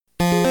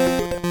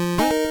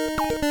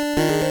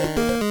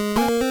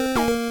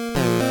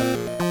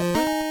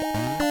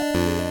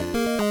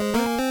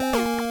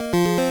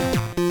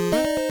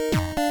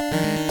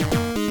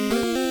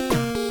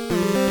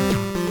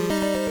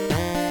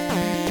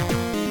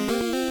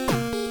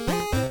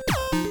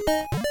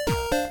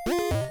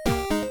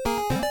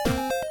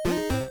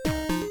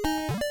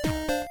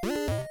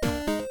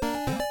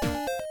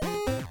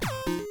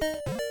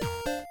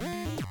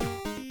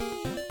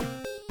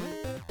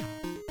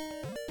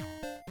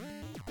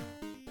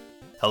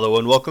Hello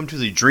and welcome to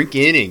the Drink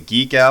In and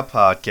Geek Out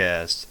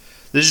podcast.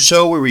 This is a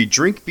show where we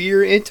drink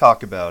beer and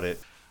talk about it.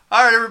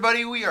 Alright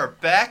everybody, we are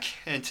back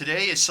and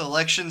today is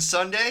Selection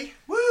Sunday.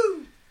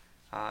 Woo!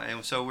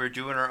 And so we're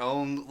doing our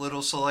own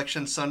little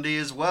Selection Sunday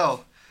as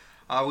well.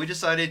 We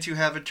decided to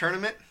have a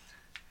tournament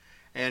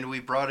and we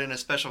brought in a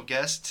special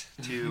guest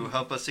to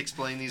help us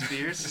explain these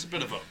beers. He's a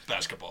bit of a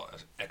basketball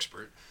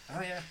expert. Oh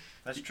yeah,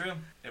 that's true.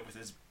 With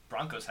his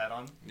Broncos hat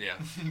on. Yeah.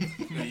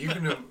 Yeah, you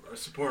can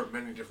support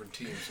many different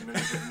teams in many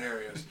different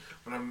areas,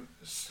 but I'm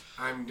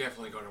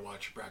definitely going to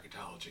watch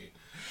bracketology.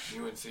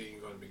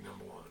 UNC going to be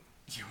number one.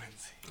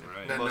 UNC. All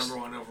right. Not number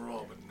one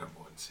overall, but number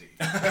one seed.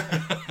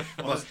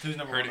 Who's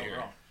number one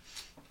overall?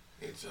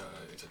 It's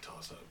a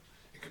toss up.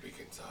 It could be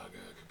Gonzaga.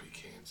 It could be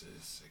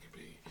Kansas. It could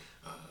be.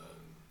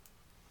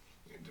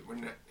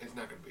 It's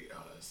not going to be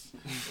us.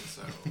 And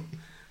so.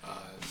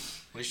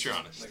 At least you're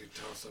honest. Like a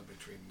toss up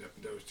between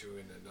those two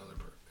and another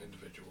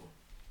individual.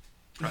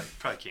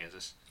 Probably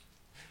Kansas.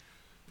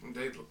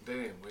 They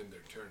didn't win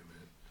their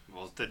tournament.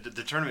 Well,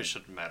 the tournament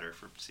shouldn't matter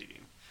for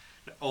seeding.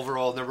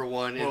 Overall, number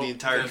one in the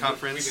entire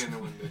conference. We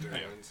didn't win the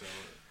tournament, so.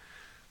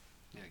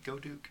 Yeah, go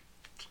Duke.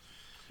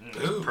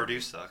 Duke.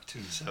 Purdue sucked,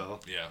 so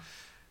Yeah.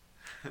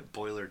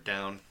 boiler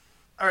down.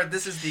 All right,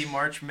 this is the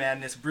March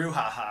Madness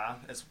brouhaha.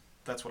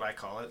 That's what I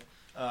call it.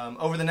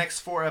 Over the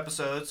next 4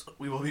 episodes,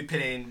 we will be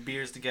pitting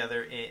beers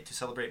together to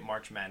celebrate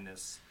March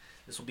Madness.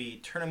 This will be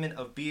Tournament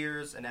of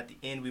Beers, and at the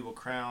end, we will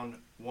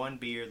crown one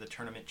beer the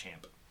tournament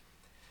champ.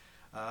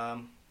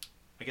 I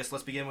guess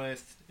let's begin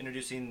with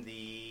introducing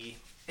the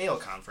Ale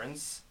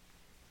Conference.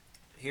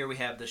 Here we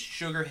have the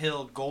Sugar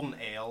Hill Golden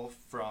Ale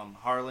from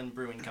Harlan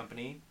Brewing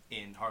Company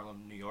in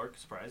Harlem, New York.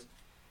 Surprise.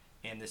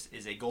 And this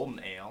is a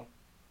golden ale,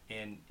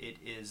 and it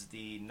is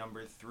the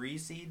number 3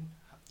 seed.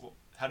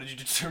 How did you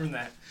determine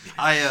that?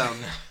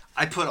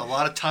 I put a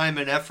lot of time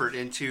and effort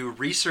into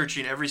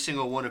researching every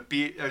single one of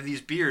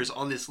these beers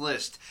on this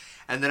list.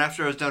 And then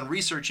after I was done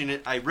researching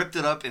it, I ripped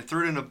it up and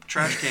threw it in a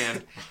trash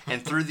can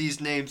and threw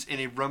these names in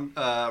a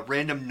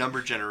random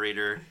number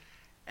generator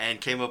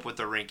and came up with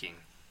a ranking.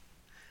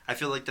 I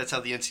feel like that's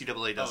how the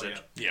NCAA does it.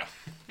 Yeah.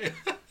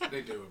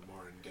 They do it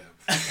more in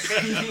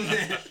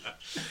depth.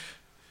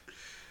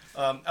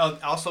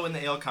 Also in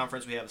the Ale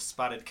Conference, we have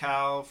Spotted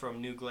Cow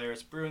from New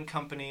Glarus Brewing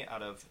Company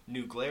out of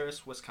New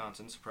Glarus,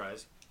 Wisconsin.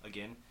 Surprise,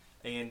 again.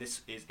 And this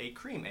is a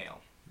cream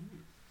ale.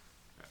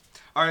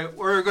 All right,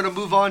 we're going to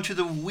move on to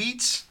the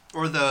wheats,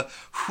 or the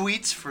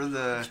wheats for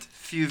the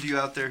few of you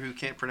out there who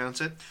can't pronounce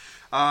it.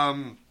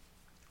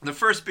 The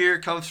first beer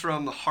comes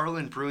from the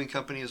Harlan Brewing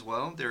Company as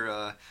well.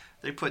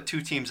 They put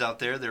 2 teams out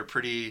there. They're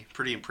pretty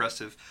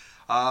impressive.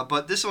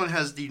 But this one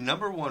has the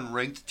number 1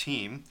 ranked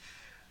team,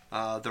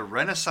 the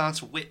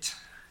Renaissance Wit.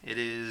 It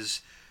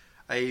is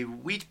a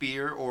wheat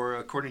beer, or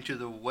according to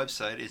the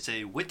website, it's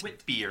a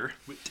wit beer.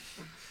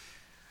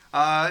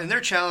 And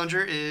their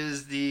challenger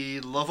is the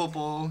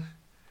lovable,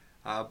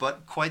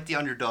 but quite the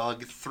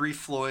underdog, Three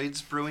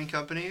Floyds Brewing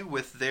Company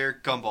with their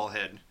Gumball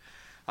Head.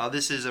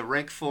 This is a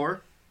rank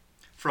 4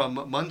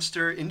 from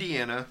Munster,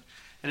 Indiana,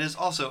 and is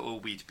also a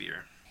wheat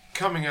beer.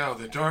 Coming out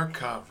of the Dark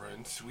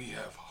Conference, we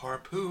have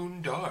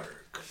Harpoon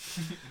Dark.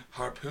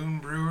 Harpoon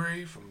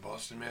Brewery from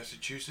Boston,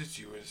 Massachusetts,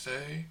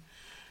 USA.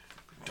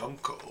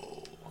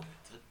 Dunkel.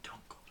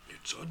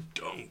 It's a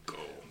dunko.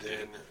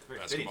 Then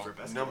Basketball.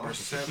 number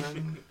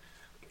 7,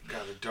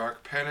 got a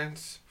Dark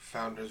Penance,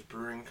 Founders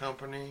Brewing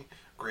Company,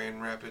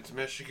 Grand Rapids,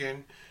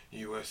 Michigan,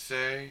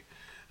 USA.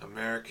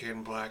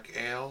 American Black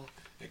Ale.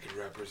 It could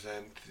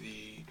represent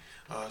the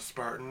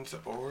Spartans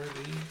or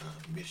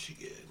the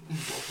Michigan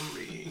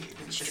Wolverines.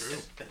 It's true.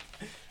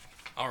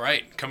 All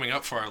right, coming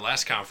up for our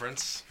last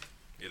conference,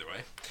 either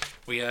way,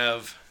 we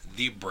have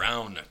the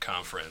Brown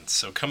Conference.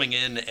 So coming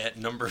in at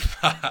number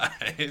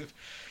 5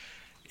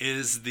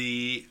 is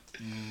the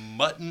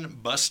Mutton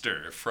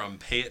Buster from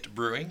Payette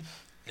Brewing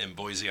in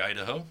Boise,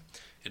 Idaho.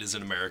 It is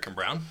an American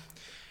brown.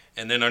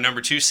 And then our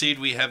number 2 seed,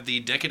 we have the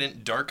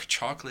Decadent Dark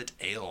Chocolate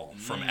Ale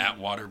from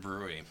Atwater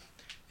Brewery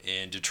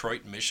in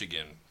Detroit,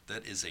 Michigan.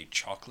 That is a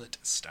chocolate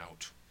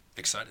stout.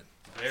 Excited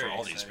for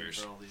all these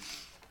beers.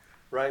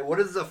 Right, what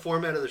is the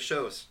format of the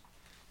shows?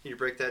 Can you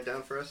break that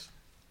down for us?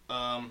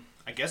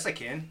 I guess I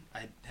can.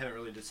 I haven't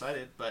really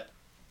decided, but...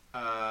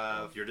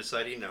 You're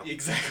deciding now.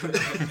 Exactly.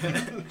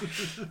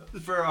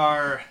 For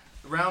our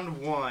round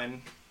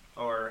 1,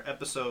 or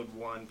episode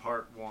 1,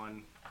 part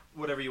 1,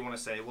 whatever you want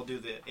to say, we'll do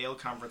the Ale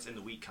Conference and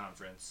the Wheat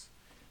Conference,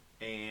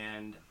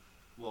 and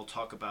we'll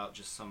talk about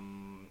just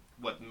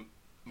what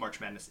March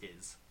Madness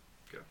is.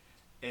 Okay.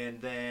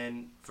 And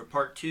then for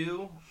part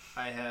 2,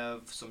 I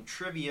have some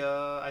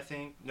trivia, I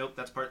think. Nope,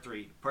 that's part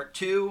 3. Part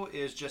 2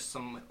 is just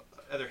some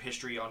other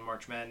history on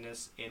March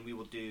Madness, and we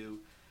will do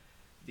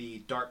the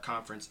Dark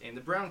Conference and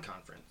the Brown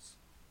Conference.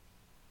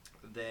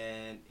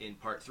 Then in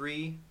part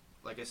 3,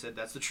 like I said,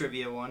 that's the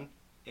trivia one,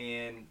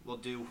 and we'll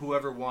do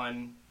whoever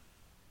won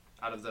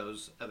out of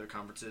those other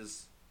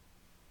conferences,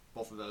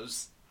 both of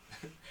those.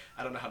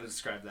 I don't know how to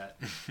describe that.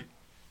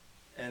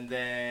 And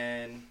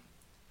then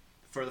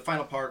for the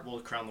final part, we'll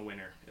crown the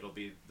winner. It'll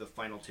be the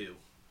final 2.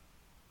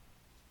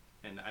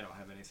 And I don't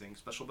have anything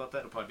special about that.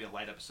 It'll probably be a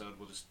light episode.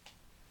 We'll just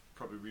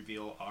probably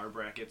reveal our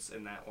brackets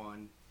in that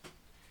one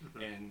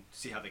and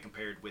see how they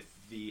compared with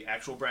the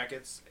actual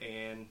brackets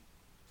and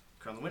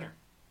crown the winner.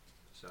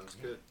 Sounds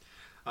good.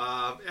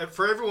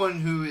 For everyone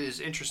who is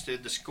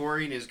interested, the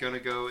scoring is going to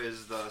go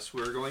as thus.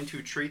 We're going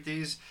to treat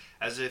these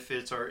as if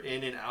it's our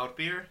in and out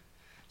beer.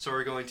 So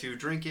we're going to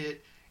drink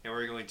it, and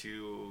we're going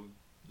to,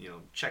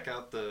 check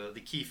out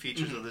the key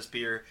features of this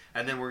beer,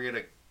 and then we're going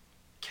to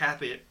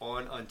cap it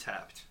on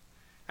Untapped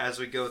as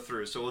we go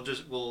through. So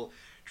we'll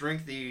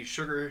drink the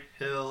Sugar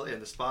Hill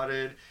and the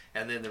Spotted,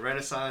 and then the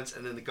Renaissance,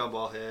 and then the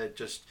Gumball Head.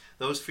 Just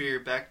those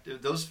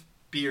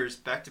beers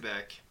back to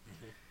back,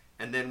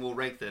 and then we'll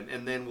rank them,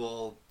 and then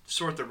we'll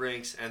sort the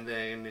ranks, and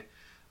then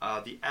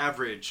the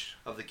average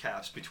of the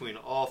caps between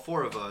all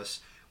four of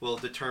us will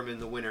determine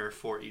the winner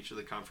for each of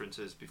the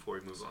conferences before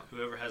we move on.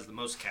 Whoever has the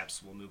most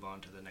caps will move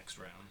on to the next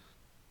round.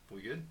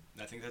 We good?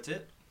 I think that's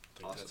it.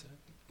 Awesome. That's it.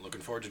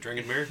 Looking forward to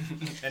drinking beer.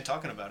 And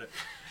talking about it.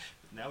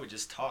 Now we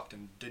just talked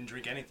and didn't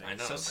drink anything. I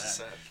know. So It's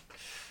sad. sad.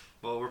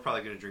 Well, we're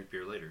probably going to drink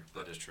beer later.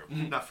 That is true.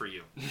 Not for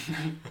you.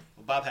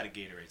 Well, Bob had a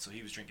Gatorade, so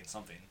he was drinking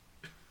something.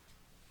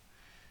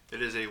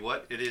 It is a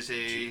what? It is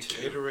a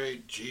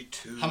Gatorade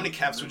G2. How many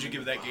caps would you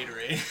give that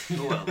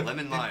Gatorade?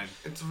 lemon lime.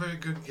 It's a very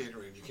good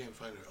Gatorade. You can't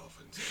find it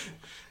often. So,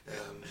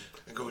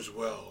 it goes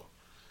well.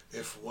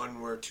 If one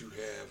were to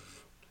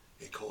have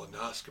a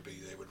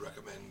colonoscopy, they would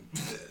recommend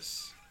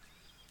this.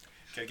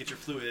 Gotta get your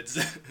fluids.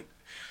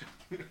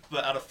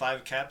 But out of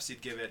 5 caps,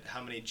 you'd give it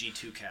how many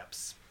G2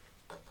 caps?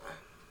 4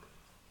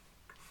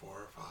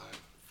 or 5.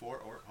 4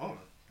 or... Oh,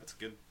 that's a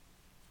good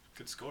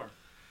score.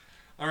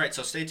 All right,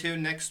 so stay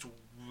tuned. Next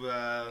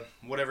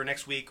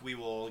week, we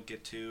will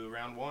get to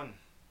round 1.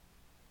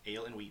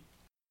 Ale and wheat.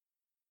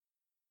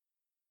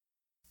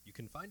 You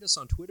can find us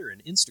on Twitter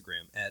and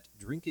Instagram at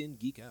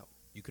DrinkInGeekOut.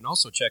 You can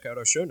also check out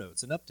our show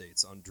notes and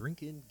updates on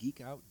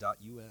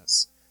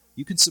drinkingeekout.us.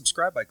 You can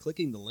subscribe by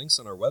clicking the links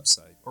on our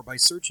website or by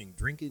searching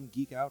Drink In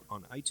Geek Out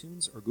on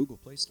iTunes or Google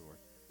Play Store.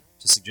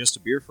 To suggest a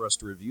beer for us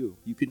to review,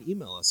 you can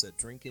email us at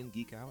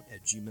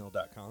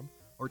drinkingeekout@gmail.com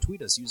or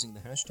tweet us using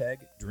the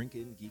hashtag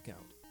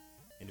DrinkInGeekOut.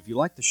 And if you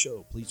like the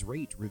show, please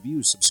rate,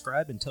 review,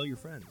 subscribe, and tell your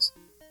friends.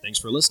 Thanks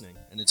for listening,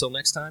 and until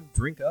next time,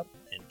 drink up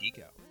and geek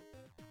out.